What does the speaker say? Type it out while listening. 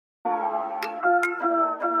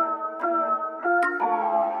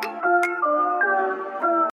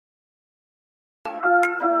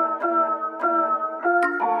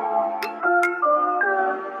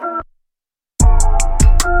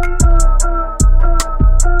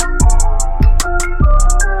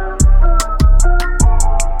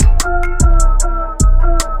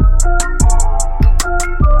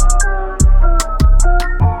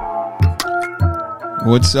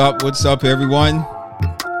What's up? What's up, everyone?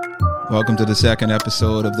 Welcome to the second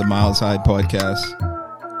episode of the Miles High podcast.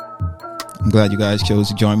 I'm glad you guys chose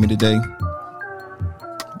to join me today.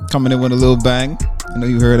 Coming in with a little bang. I know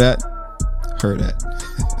you heard that. Heard that.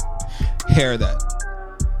 Hear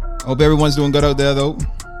that. Hope everyone's doing good out there, though.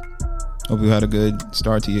 Hope you had a good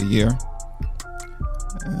start to your year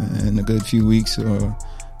and a good few weeks or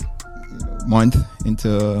month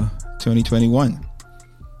into 2021.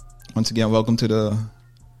 Once again, welcome to the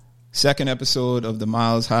second episode of the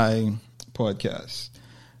Miles High podcast.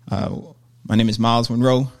 My name is Miles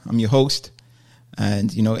Monroe. I'm your host. And,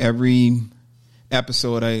 every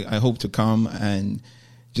episode I hope to come and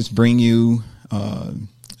just bring you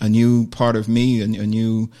a new part of me,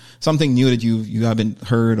 something new that you haven't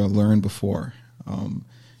heard or learned before. I'm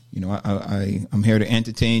here to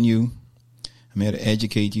entertain you. I'm here to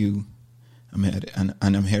educate you. I'm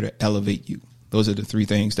here to elevate you. Those are the three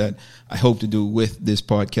things that I hope to do with this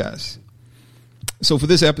podcast. So for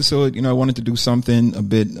this episode, I wanted to do something a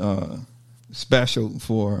bit special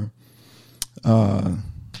for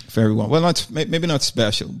everyone. Well, maybe not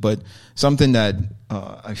special, but something that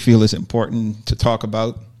I feel is important to talk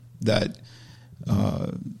about. That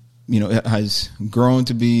it has grown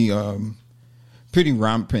to be pretty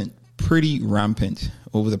rampant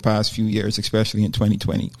over the past few years, especially in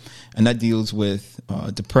 2020, and that deals with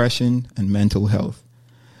depression and mental health.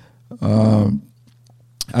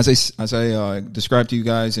 As I described to you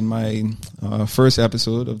guys in my first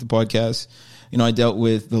episode of the podcast, I dealt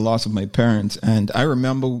with the loss of my parents, and I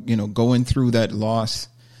remember going through that loss.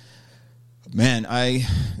 Man,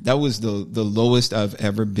 that was the lowest I've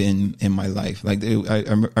ever been in my life. Like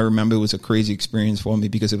I remember it was a crazy experience for me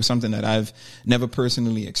because it was something that I've never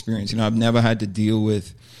personally experienced. I've never had to deal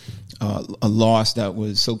with a loss that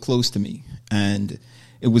was so close to me, and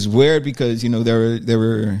it was weird because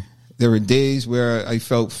there were days where I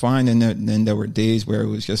felt fine, and then there were days where it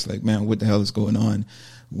was just like, man, what the hell is going on?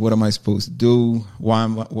 What am I supposed to do?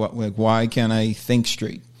 Why can't I think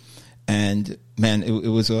straight? And man, it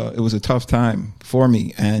was a tough time for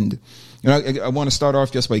me. And I want to start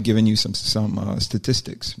off just by giving you some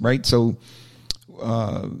statistics, right? So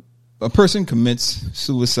a person commits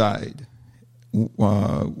suicide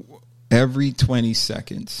every 20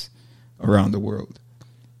 seconds around the world.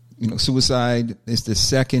 Suicide is the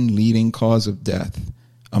second leading cause of death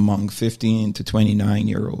among 15 to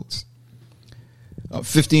 29-year-olds.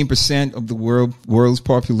 15% of the world's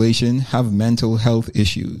population have mental health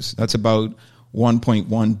issues. That's about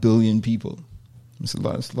 1.1 billion people. It's a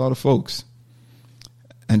lot of folks.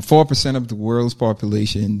 And 4% of the world's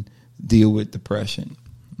population deal with depression.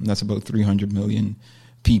 And that's about 300 million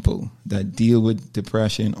people that deal with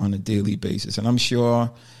depression on a daily basis. And I'm sure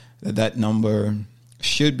that number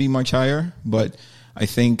should be much higher, but I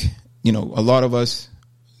think, a lot of us,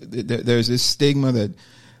 there's this stigma that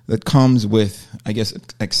comes with, I guess,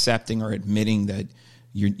 accepting or admitting that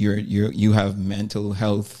you have mental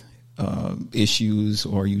health issues,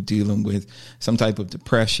 or you dealing with some type of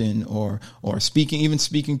depression, or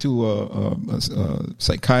speaking to a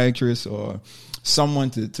psychiatrist or someone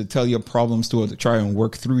to tell your problems to, or to try and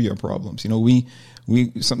work through your problems.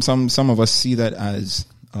 Some of us see that as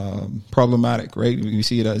problematic, right? We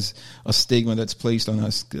see it as a stigma that's placed on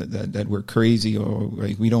us that we're crazy, or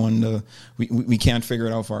like we can't figure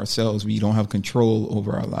it out for ourselves. We don't have control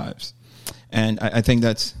over our lives, and I think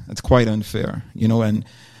that's quite unfair, And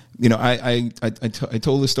I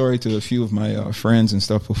told the story to a few of my friends and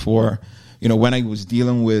stuff before, when I was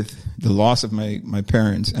dealing with the loss of my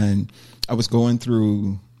parents, and I was going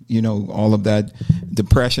through all of that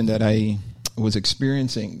depression that I was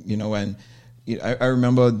experiencing, and I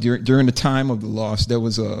remember during the time of the loss, there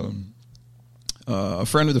was a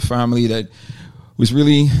friend of the family that was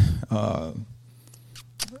really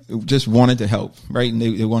just wanted to help, right? And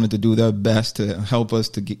they wanted to do their best to help us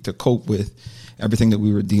to cope with everything that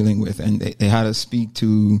we were dealing with. And they had us speak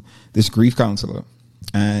to this grief counselor.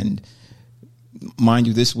 And mind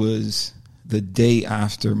you, this was the day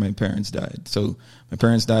after my parents died. So my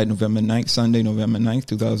parents died Sunday, November 9th,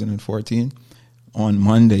 2014. On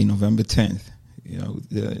Monday, November 10th,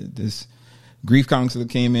 this grief counselor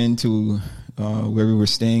came into where we were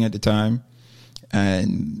staying at the time,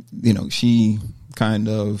 and she kind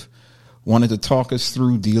of wanted to talk us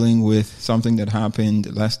through dealing with something that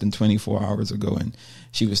happened less than 24 hours ago, and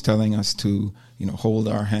she was telling us to hold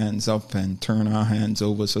our hands up and turn our hands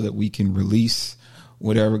over so that we can release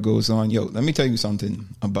whatever goes on. Let me tell you something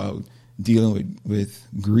about dealing with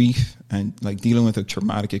grief and like dealing with a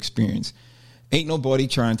traumatic experience. ain't nobody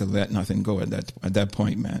trying to let nothing go at that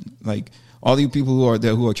point, man. Like, all you people who are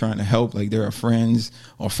there who are trying to help, like there are friends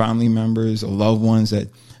or family members or loved ones that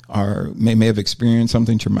may have experienced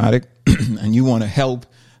something traumatic, and you want to help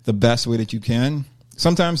the best way that you can.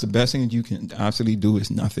 Sometimes the best thing that you can absolutely do is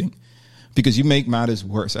nothing, because you make matters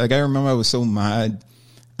worse. Like, I remember I was so mad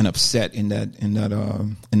and upset in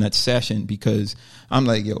that session, because I'm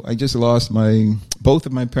like, yo, I just lost both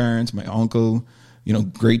of my parents, my uncle,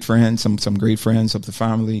 great friends, some great friends of the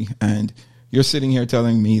family, and you're sitting here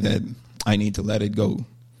telling me that I need to let it go.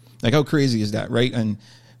 Like, how crazy is that, right? And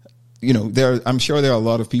I'm sure there are a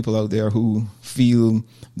lot of people out there who feel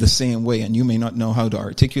the same way, and you may not know how to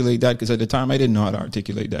articulate that, because at the time I didn't know how to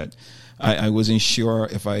articulate that. I wasn't sure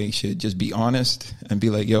if I should just be honest and be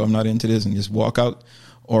like, yo, I'm not into this, and just walk out,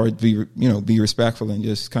 or be respectful and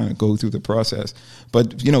just kind of go through the process.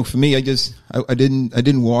 But for me, I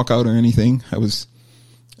didn't walk out or anything. I was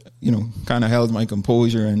kind of held my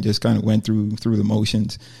composure and just kind of went through the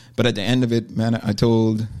motions. But at the end of it, man, I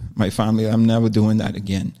told my family I'm never doing that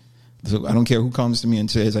again. So I don't care who comes to me and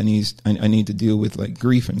says I need to deal with like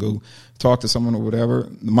grief and go talk to someone or whatever.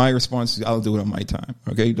 My response is, I'll do it on my time.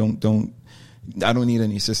 Okay, I don't need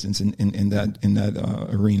any assistance in that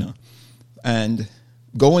arena. And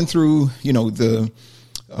going through the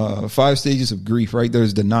 5 stages of grief, right?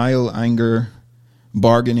 There's denial, anger,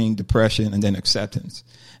 bargaining, depression, and then acceptance.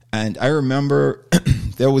 And I remember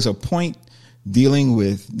there was a point dealing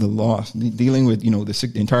with the loss, dealing with,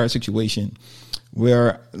 the entire situation,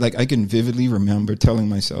 where like I can vividly remember telling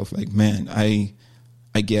myself, like, man, I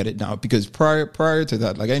get it now. Because prior to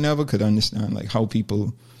that, like, I never could understand like how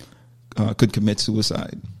people could commit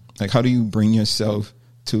suicide. Like, how do you bring yourself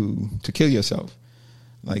to kill yourself?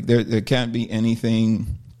 Like, there can't be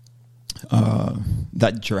anything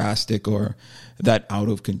that drastic or that out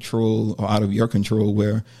of control or out of your control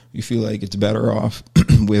where you feel like it's better off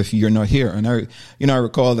if you're not here. And I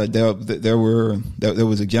recall that there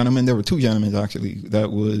was a gentleman, there were 2 gentlemen actually,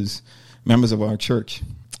 that was members of our church,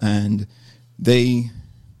 and they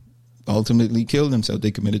ultimately killed themselves.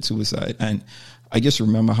 They committed suicide. And I just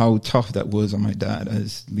remember how tough that was on my dad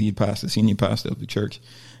as lead pastor, senior pastor of the church.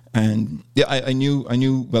 And yeah, I knew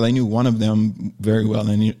one of them very well,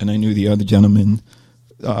 and I knew the other gentleman.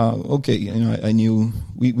 I knew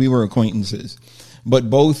we were acquaintances, but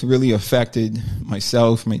both really affected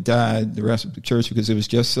myself, my dad, the rest of the church, because it was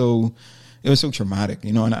so traumatic,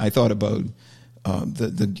 And I thought about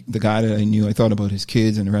the guy that I knew. I thought about his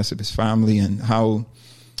kids and the rest of his family, and how,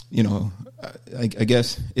 I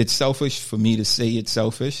guess it's selfish for me to say it's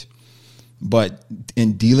selfish. But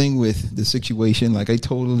in dealing with the situation, like, I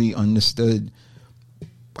totally understood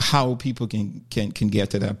how people can get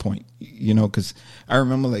to that point, because I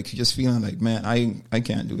remember like just feeling like, man, I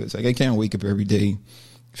can't do this. Like, I can't wake up every day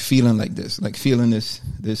feeling like this, like feeling this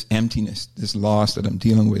emptiness, this loss that I'm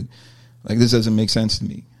dealing with. Like, this doesn't make sense to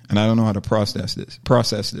me, and I don't know how to process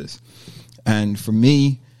this. And for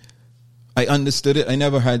me, I understood it. I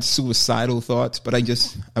never had suicidal thoughts, but I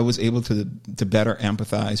was able to better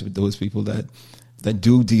empathize with those people that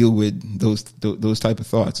do deal with those type of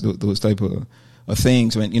thoughts, those type of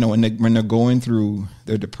things when they're going through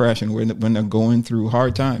their depression, when they're going through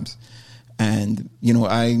hard times. And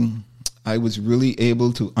I was really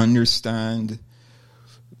able to understand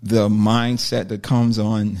the mindset that comes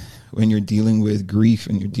on when you're dealing with grief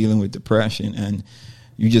and you're dealing with depression, and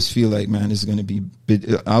you just feel like, man, this is going to be,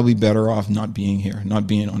 I'll be better off not being here, not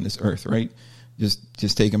being on this earth, right?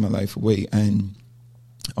 Just taking my life away. And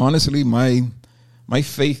honestly, my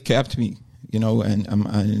faith kept me,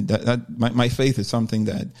 and my faith is something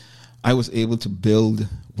that I was able to build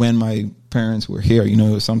when my parents were here. It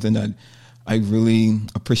was something that I really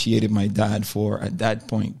appreciated my dad for at that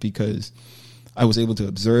point, because I was able to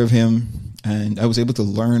observe him and I was able to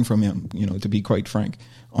learn from him, to be quite frank,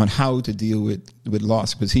 on how to deal with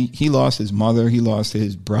loss. Because he lost his mother, he lost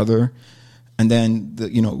his brother, and then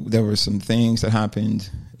there were some things that happened,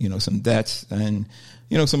 some deaths and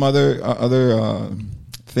some other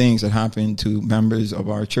things that happened to members of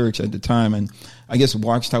our church at the time. And I just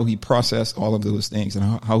watched how he processed all of those things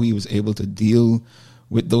and how he was able to deal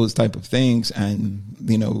with those type of things. And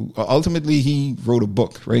ultimately he wrote a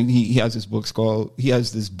book, right? He has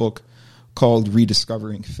this book called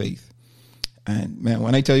Rediscovering Faith. And man,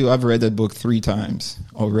 when I tell you, I've read that book 3 times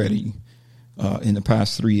already in the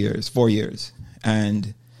past 4 years.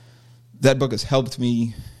 And that book has helped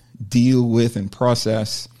me deal with and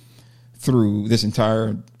process through this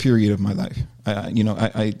entire period of my life.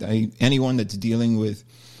 Anyone that's dealing with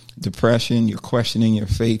depression, you're questioning your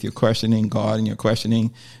faith, you're questioning God, and you're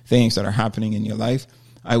questioning things that are happening in your life,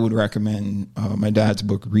 I would recommend my dad's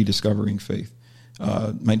book, Rediscovering Faith.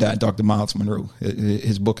 my dad, Dr. Miles Monroe.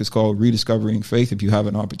 His book is called Rediscovering Faith. If you have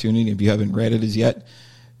an opportunity, if you haven't read it as yet,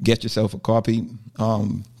 get yourself a copy,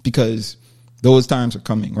 because those times are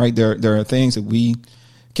coming, right? There are things that we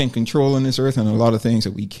can control on this earth and a lot of things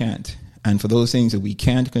that we can't. And for those things that we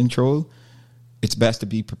can't control, it's best to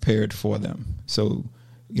be prepared for them. So,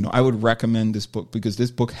 I would recommend this book because this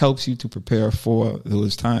book helps you to prepare for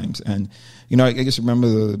those times. And, I just remember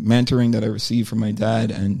the mentoring that I received from my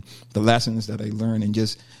dad and the lessons that I learned and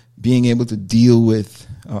just being able to deal with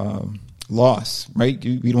loss, right?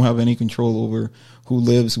 We don't have any control over who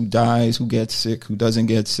lives, who dies, who gets sick, who doesn't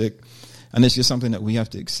get sick. And it's just something that we have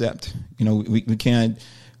to accept. We can't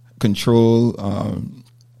control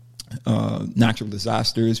natural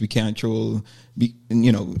disasters. We can't control,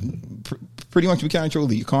 pretty much we can't control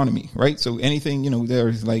the economy, right? So anything,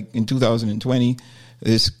 there's like in 2020,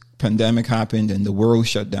 this pandemic happened and the world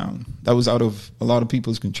shut down. That was out of a lot of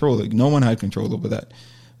people's control. Like no one had control over that.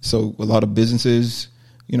 So a lot of businesses,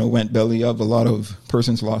 went belly up. A lot of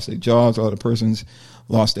persons lost their jobs. A lot of persons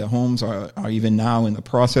lost their homes, are even now in the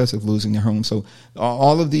process of losing their homes. So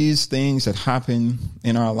all of these things that happen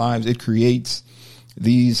in our lives, it creates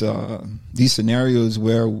these scenarios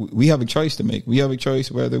where we have a choice to make. We have a choice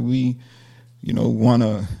whether we, want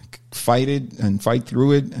to fight it and fight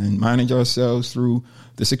through it and manage ourselves through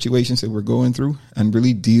the situations that we're going through and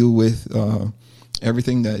really deal with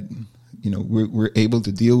everything that, we're able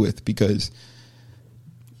to deal with, because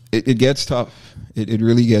it gets tough. It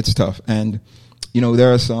really gets tough. And,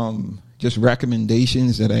 there are some just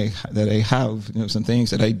recommendations that I have, some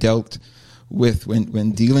things that I dealt with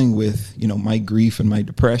when dealing with, my grief and my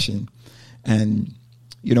depression. And,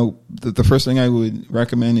 the first thing I would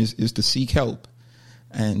recommend is to seek help.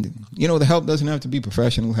 And, the help doesn't have to be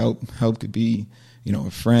professional help. Help could be,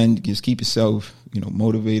 a friend. Just keep yourself,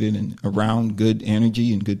 motivated and around good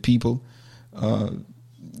energy and good people.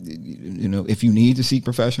 If you need to seek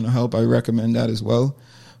professional help, I recommend that as well.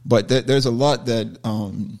 But there's a lot that,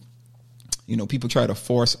 people try to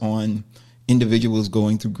force on individuals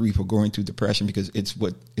going through grief or going through depression because it's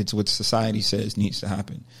what society says needs to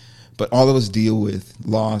happen. But all of us deal with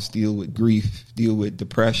loss, deal with grief, deal with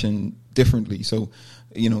depression differently. So,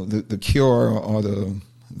 the cure or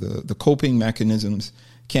the coping mechanisms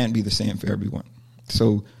can't be the same for everyone.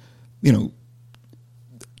 So,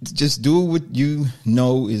 just do what you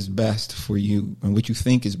know is best for you and what you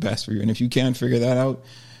think is best for you. And if you can't figure that out,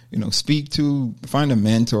 find a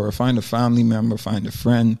mentor, find a family member, find a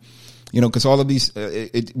friend, because all of these,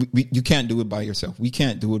 you can't do it by yourself. We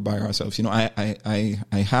can't do it by ourselves. I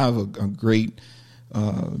have a great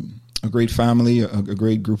family, a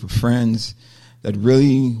great group of friends that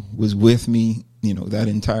really was with me, that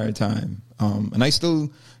entire time. And I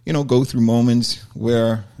still, go through moments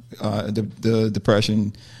where the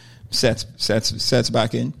depression sets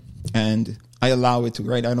back in, and I allow it to,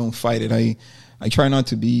 right? I don't fight it. I try not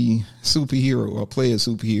to be superhero or play a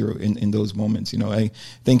superhero in those moments. I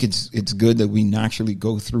think it's good that we naturally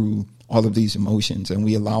go through all of these emotions and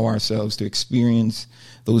we allow ourselves to experience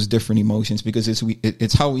those different emotions, because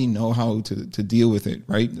it's how we know how to deal with it,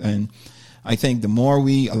 right? And I think the more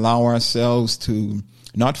we allow ourselves to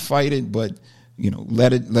not fight it, but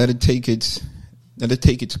let it take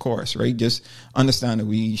its course, right? Just understand that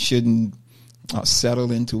we shouldn't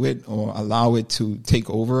settle into it or allow it to take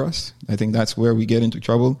over us. I think that's where we get into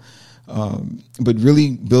trouble. But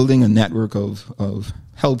really building a network of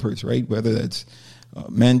helpers, right? Whether that's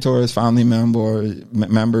mentors, family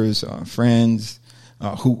members, friends,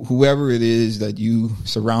 whoever it is that you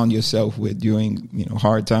surround yourself with during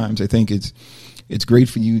hard times. I think it's great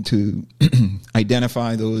for you to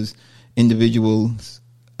identify those individuals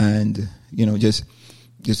and just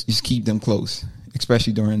keep them close,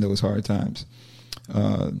 especially during those hard times.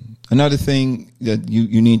 Another thing that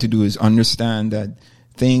you need to do is understand that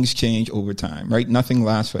things change over time, right? Nothing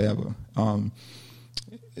lasts forever.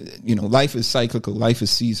 Life is cyclical. Life is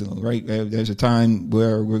seasonal, right? There's a time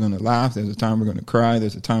where we're going to laugh. There's a time we're going to cry.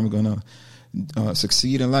 There's a time we're going to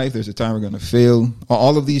succeed in life. There's a time we're going to fail.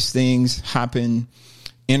 All of these things happen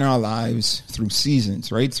in our lives through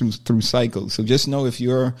seasons, right? Through cycles. So just know if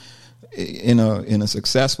you're in a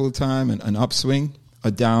successful time and an upswing,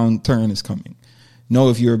 a downturn is coming. Know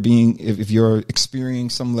if you're experiencing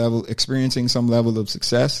some level of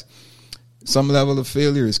success, some level of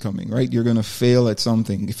failure is coming, right? You're going to fail at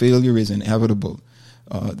something. Failure is inevitable.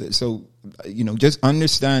 So just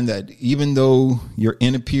understand that even though you're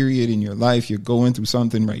in a period in your life, you're going through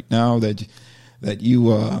something right now that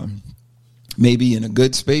you may be in a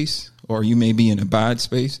good space or you may be in a bad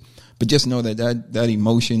space, but just know that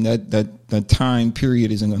emotion, that time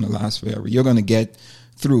period isn't going to last forever. You're going to get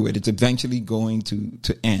through it. It's eventually going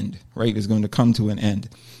to end, right? It's going to come to an end,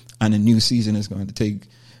 and a new season is going to take.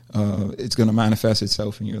 It's going to manifest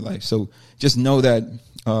itself in your life. So just know that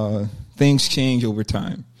things change over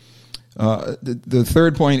time. The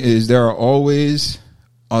third point is there are always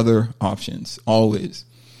other options, always.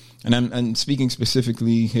 And I'm speaking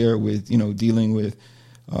specifically here with, dealing with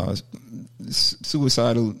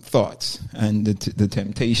suicidal thoughts and the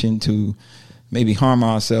temptation to maybe harm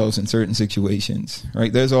ourselves in certain situations,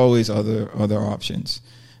 right? There's always other options,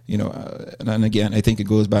 and again, I think it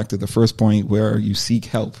goes back to the first point where you seek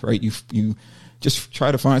help, right? You just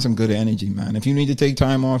try to find some good energy, man. If you need to take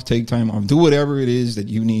time off, take time off. Do whatever it is that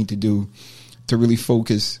you need to do to really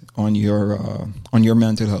focus on your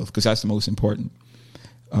mental health, because that's the most important.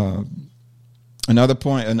 Another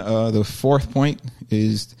point, and the fourth point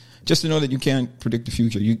is just to know that you can't predict the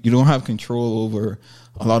future. You don't have control over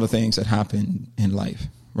a lot of things that happen in life,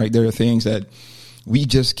 right? There are things that we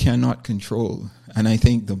just cannot control, and I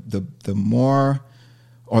think the more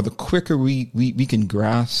or the quicker we can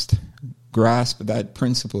grasp that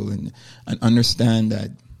principle and understand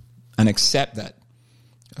that and accept that,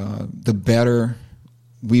 the better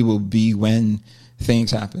we will be when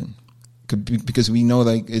things happen. Because we know,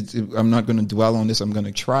 I'm not going to dwell on this. I'm going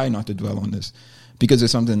to try not to dwell on this because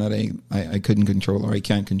it's something that I couldn't control or I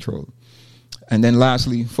can't control. And then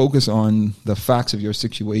lastly, focus on the facts of your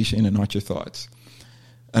situation and not your thoughts.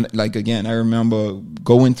 And again, I remember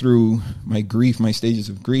going through my grief, my stages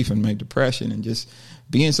of grief and my depression, and just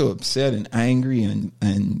being so upset and angry and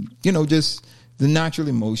just the natural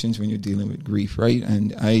emotions when you're dealing with grief, right?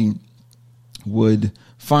 And I would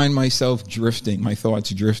find myself drifting, my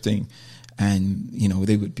thoughts drifting. And,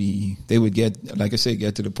 they would get, like I said,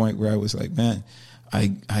 get to the point where I was like, man,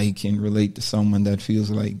 I can relate to someone that feels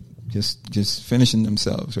like just finishing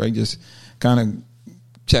themselves, right? Just kind of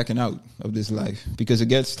checking out of this life, because it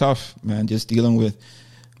gets tough, man, just dealing with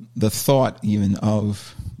the thought even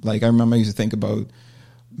of, I remember I used to think about,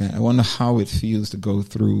 man, I wonder how it feels to go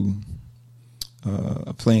through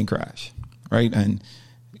a plane crash, right? And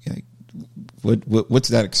what's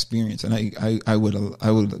that experience? And I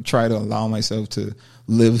would try to allow myself to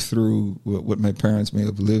live through what my parents may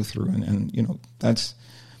have lived through, and that's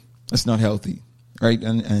not healthy, right?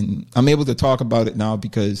 And I'm able to talk about it now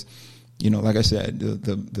because, like I said,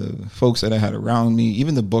 the folks that I had around me,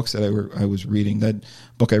 even the books that I was reading, that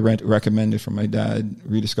book I recommended from my dad,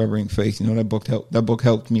 Rediscovering Faith, that book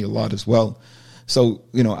helped me a lot as well. So,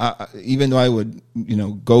 even though I would,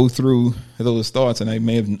 go through those thoughts, and I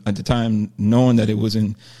may have at the time known that it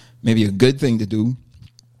wasn't maybe a good thing to do,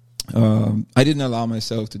 I didn't allow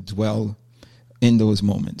myself to dwell in those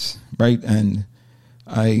moments, right? And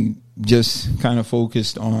I just kind of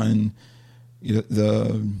focused on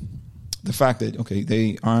the fact that, okay,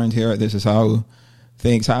 they aren't here. This is how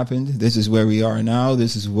things happened. This is where we are now.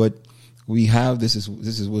 This is what we have. This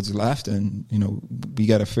is what's left, and we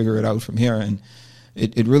got to figure it out from here. And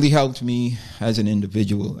it really helped me as an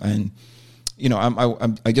individual. And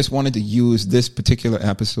I just wanted to use this particular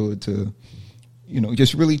episode to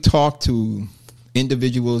just really talk to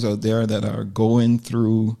individuals out there that are going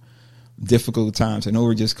through difficult times. I know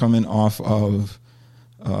we're just coming off of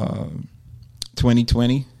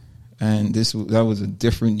 2020, and that was a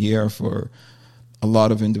different year for a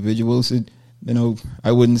lot of individuals.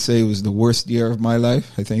 I wouldn't say it was the worst year of my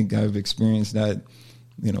life. I think I've experienced that,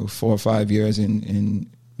 4 or 5 years in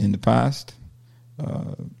the past.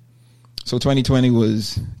 So 2020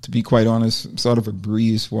 was, to be quite honest, sort of a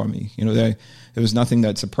breeze for me. There was nothing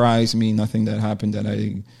that surprised me, nothing that happened that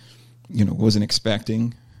I, wasn't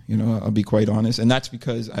expecting. I'll be quite honest. And that's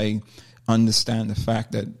because I understand the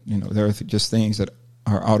fact that, there are just things that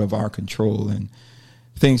are out of our control and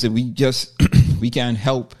things that we can't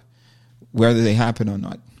help whether they happen or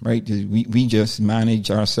not, right? We just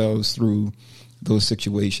manage ourselves through those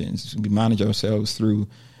situations. We manage ourselves through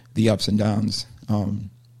the ups and downs.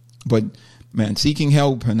 But man, seeking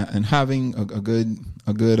help and having a good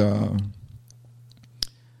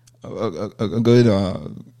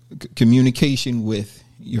communication with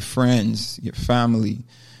your friends, your family.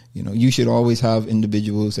 You should always have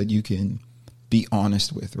individuals that you can be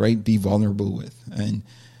honest with, right? Be vulnerable with. And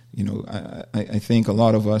I think a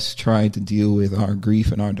lot of us try to deal with our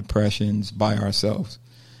grief and our depressions by ourselves.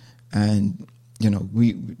 And,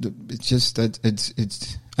 it's just that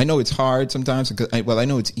it's, I know it's hard sometimes because I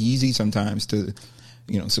know it's easy sometimes to,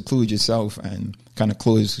 seclude yourself and kind of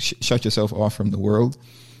shut yourself off from the world,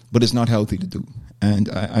 but it's not healthy to do. And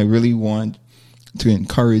I really want to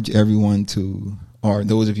encourage everyone or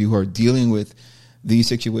those of you who are dealing with these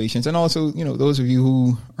situations, and also, those of you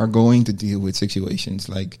who are going to deal with situations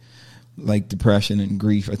like like depression and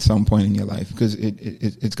grief at some point in your life, because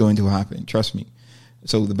it's going to happen. Trust me.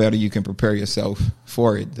 So the better you can prepare yourself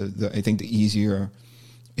for it, I think the easier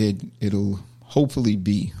it'll hopefully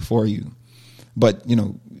be for you. But,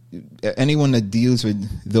 anyone that deals with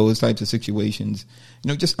those types of situations,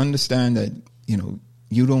 just understand that,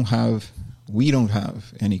 we don't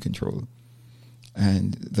have any control.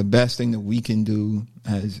 And the best thing that we can do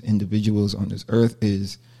as individuals on this earth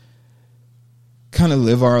is kind of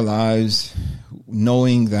live our lives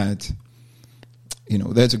knowing that,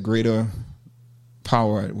 there's a greater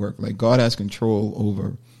power at work. Like, God has control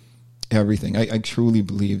over everything. I truly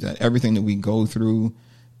believe that everything that we go through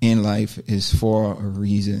in life is for a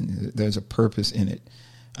reason. There's a purpose in it.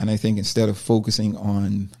 And I think instead of focusing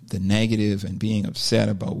on the negative and being upset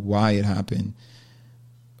about why it happened,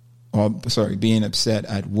 being upset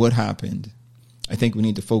at what happened, I think we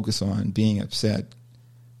need to focus on being upset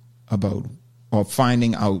about or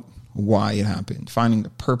finding out why it happened, finding the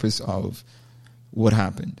purpose of what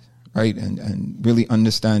happened, right? And really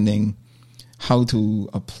understanding how to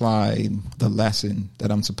apply the lesson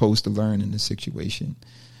that I'm supposed to learn in this situation.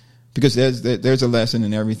 Because there's a lesson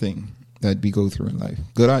in everything that we go through in life,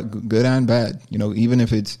 good and bad. Even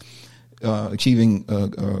if it's achieving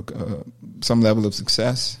some level of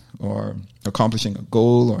success or accomplishing a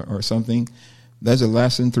goal or something, there's a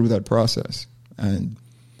lesson through that process. And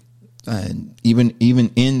even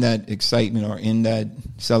in that excitement or in that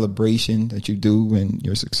celebration that you do when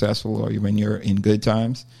you're successful or when you're in good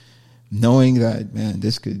times, knowing that, man,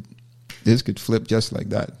 this could flip just like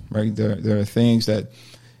that, right? There are things that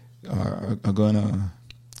are going to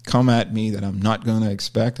come at me that I'm not going to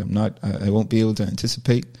expect. I won't be able to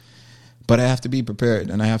anticipate, but I have to be prepared,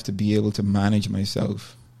 and I have to be able to manage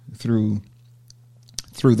myself through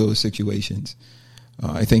those situations.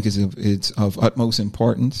 I think it's of utmost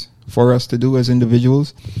importance for us to do as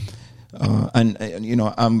individuals. I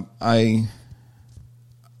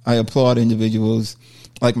applaud individuals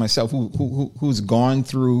like myself who's gone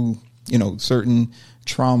through, certain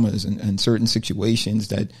traumas and certain situations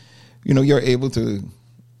that, you're able to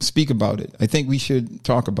speak about it. I think we should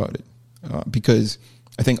talk about it because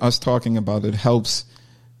I think us talking about it helps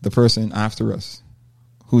the person after us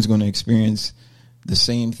who's going to experience the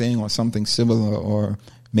same thing or something similar, or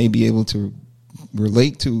may be able to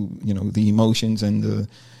relate to, the emotions and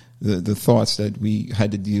the thoughts that we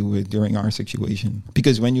had to deal with during our situation.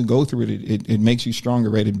 Because when you go through it makes you stronger,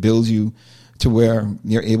 right? It builds you to where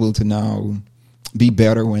you're able to now be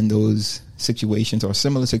better when those situations or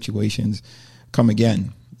similar situations come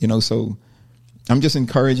again. So I'm just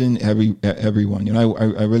encouraging everyone.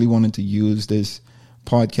 I really wanted to use this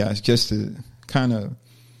podcast just to kind of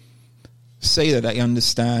say that I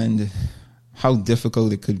understand how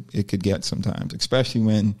difficult it could get sometimes, especially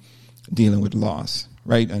when dealing with loss,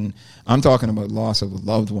 right? And I'm talking about loss of a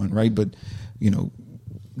loved one, right? But the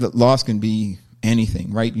loss can be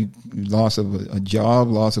anything, right? Loss of a job,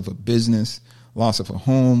 loss of a business, loss of a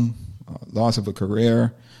home, loss of a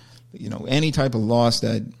career, any type of loss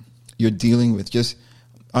that you're dealing with. Just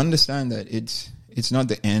understand that it's not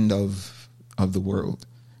the end of the world,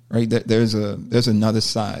 right? That there's another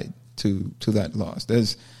side to that loss.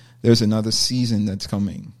 There's another season that's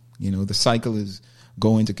coming. The cycle is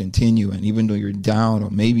going to continue, and even though you're down or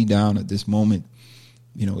maybe down at this moment,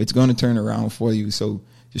 it's going to turn around for you. So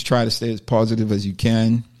just try to stay as positive as you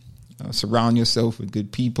can. Surround yourself with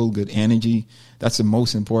good people, good energy. That's the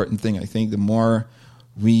most important thing. I think the more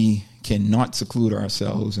we can not seclude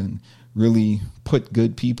ourselves and really put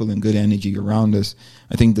good people and good energy around us,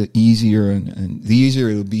 I think the easier and the easier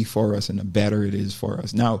it'll be for us and the better it is for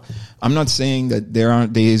us. Now, I'm not saying that there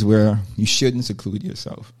aren't days where you shouldn't seclude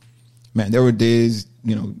yourself. Man, there were days,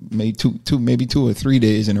 maybe two or 3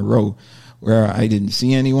 days in a row where I didn't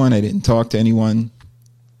see anyone, I didn't talk to anyone.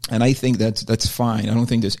 And I think that's fine. I don't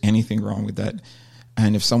think there's anything wrong with that.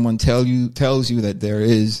 And if someone tells you that there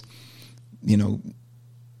is, you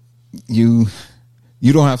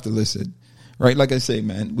don't have to listen, right? Like I say,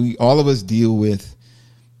 man, all of us deal with,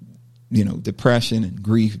 depression and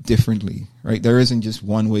grief differently, right? There isn't just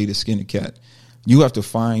one way to skin a cat. You have to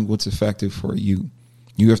find what's effective for you.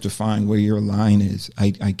 You have to find where your line is.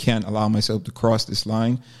 I can't allow myself to cross this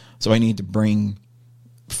line, so I need to bring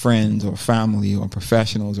friends or family or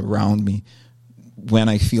professionals around me when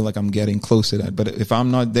I feel like I'm getting close to that. But if I'm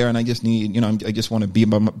not there and I just need, I just want to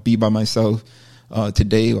be by myself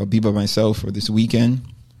today, or be by myself for this weekend,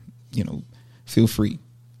 feel free.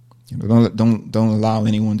 Don't allow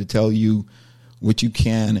anyone to tell you what you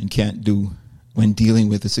can and can't do when dealing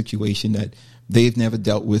with a situation that they've never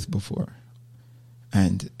dealt with before.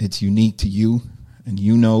 And it's unique to you, and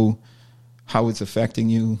how it's affecting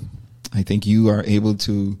you. I think you are able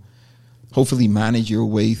to hopefully manage your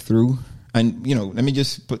way through. And, let me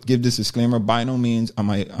just give this disclaimer. By no means am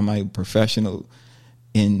I a professional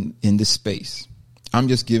in this space. I'm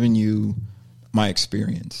just giving you my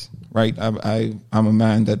experience, right? I'm a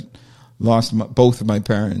man that lost both of my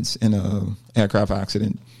parents in a aircraft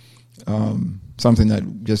accident, something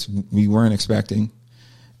that just we weren't expecting.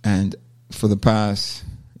 And for the past,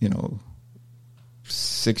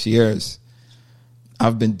 6 years,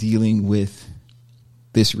 I've been dealing with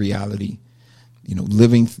this reality,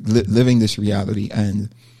 living this reality. And,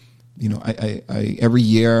 I every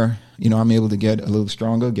year, I'm able to get a little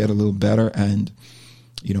stronger, get a little better. And,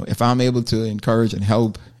 if I'm able to encourage and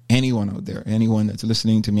help anyone out there, anyone that's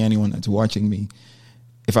listening to me, anyone that's watching me,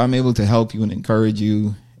 if I'm able to help you and encourage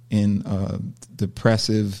you in a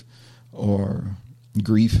depressive or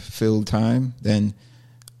grief-filled time, then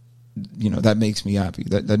that makes me happy.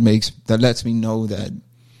 That lets me know that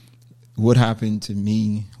what happened to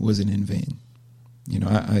me wasn't in vain.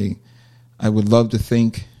 I would love to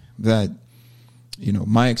think that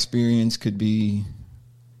my experience could be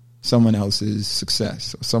someone else's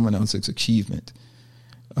success or someone else's achievement.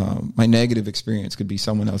 My negative experience could be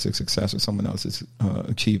someone else's success or someone else's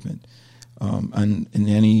achievement. And in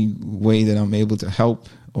any way that I'm able to help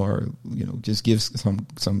or just give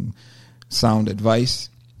some sound advice,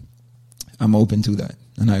 I'm open to that,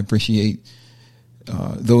 and I appreciate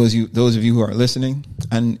those of you who are listening.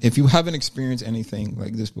 And if you haven't experienced anything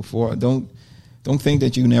like this before, don't think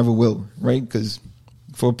that you never will, right? Because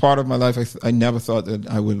for a part of my life, I never thought that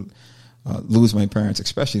I would lose my parents,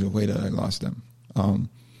 especially the way that I lost them.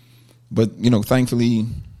 But thankfully,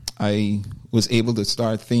 I was able to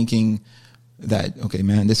start thinking that, okay,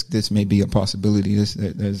 man, this may be a possibility.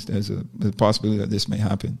 There's a possibility that this may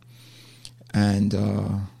happen, and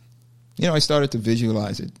I started to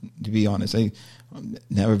visualize it. To be honest, I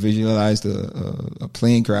never visualized a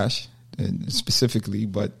plane crash specifically,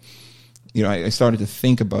 but I started to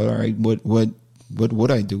think about, all right, what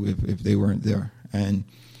would I do if they weren't there, and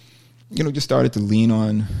just started to lean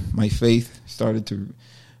on my faith. Started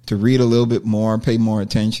to read a little bit more, pay more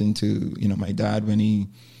attention to my dad when he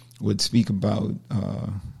would speak about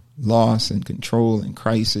loss and control and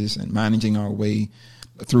crisis and managing our way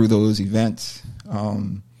through those events.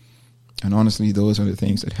 And honestly, those are the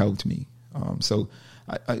things that helped me. So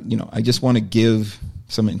I just want to give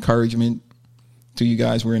some encouragement to you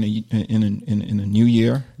guys. We're in a new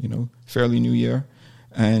year, fairly new year,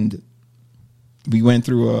 and we went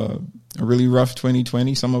through a really rough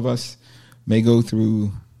 2020. Some of us may go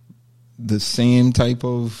through the same type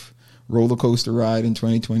of roller coaster ride in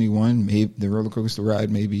 2021. Maybe the roller coaster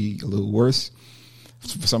ride may be a little worse.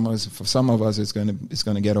 For some of us, it's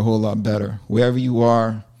gonna get a whole lot better. Wherever you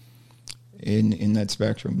are in that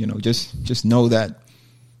spectrum, just know that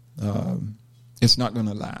it's not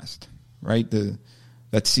gonna last, right?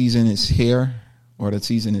 That season is here, or that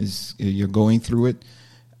season is, you're going through it,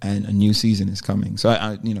 and a new season is coming. So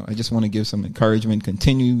I just want to give some encouragement.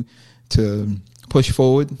 Continue to push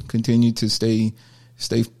forward. Continue to stay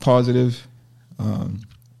positive.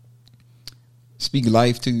 Speak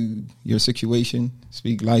life to your situation.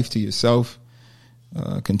 Speak life to yourself.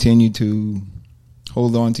 Continue to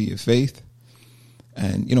hold on to your faith.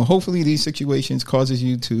 And, hopefully these situations causes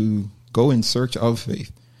you to go in search of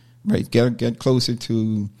faith, right? Get closer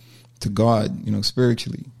to God,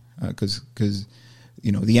 spiritually. Because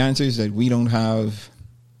the answers that we don't have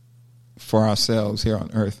for ourselves here on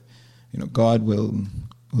earth, God will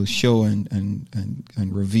show and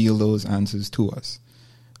reveal those answers to us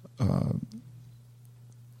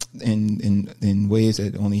in ways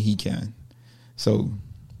that only He can. So,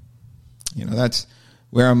 that's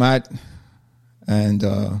where I'm at. And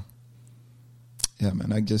man,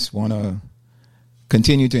 I just want to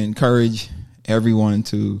continue to encourage everyone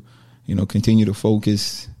to, continue to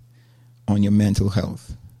focus on your mental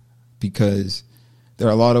health, because there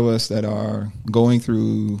are a lot of us that are going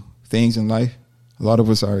through things in life. A lot of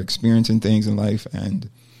us are experiencing things in life, and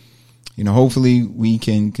hopefully we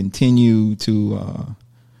can continue to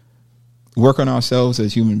work on ourselves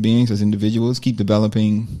as human beings, as individuals, keep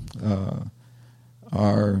developing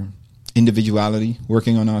our individuality,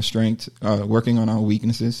 working on our strengths, working on our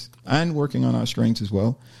weaknesses, and working on our strengths as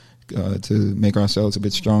well, to make ourselves a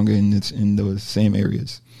bit stronger in those same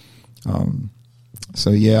areas.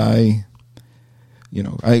 So yeah, I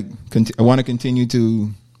want to continue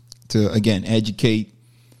to again educate,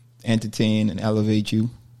 entertain, and elevate you.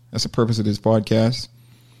 That's the purpose of this podcast.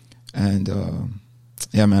 And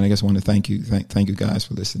man, I just want to thank you guys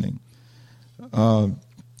for listening. So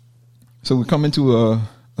we're coming to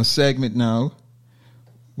a segment now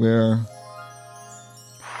where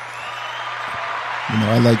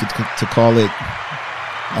I like to call it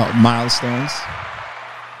milestones.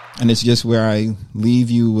 And it's just where I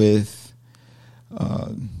leave you with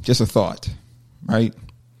just a thought, right?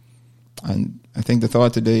 And I think the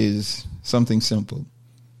thought today is something simple.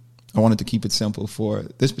 I wanted to keep it simple for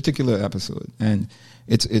this particular episode. And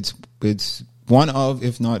it's one of,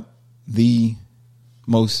 if not the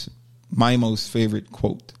my most favorite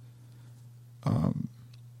quote.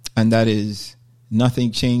 And that is,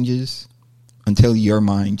 nothing changes until your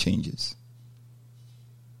mind changes.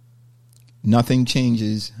 Nothing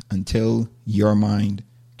changes until your mind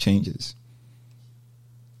changes.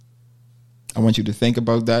 I want you to think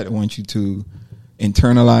about that. I want you to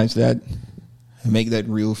internalize that and make that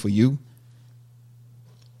real for you.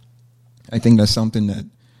 I think that's something that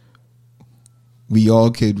we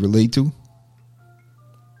all could relate to.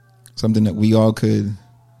 Something that we all could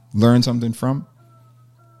learn something from.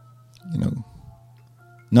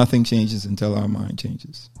 Nothing changes until our mind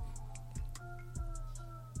changes.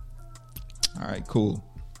 All right, cool.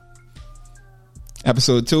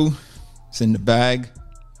 Episode 2, it's in the bag.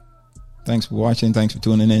 Thanks for watching. Thanks for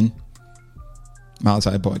tuning in. Miles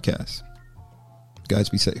High Podcast. Guys,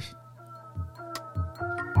 be safe.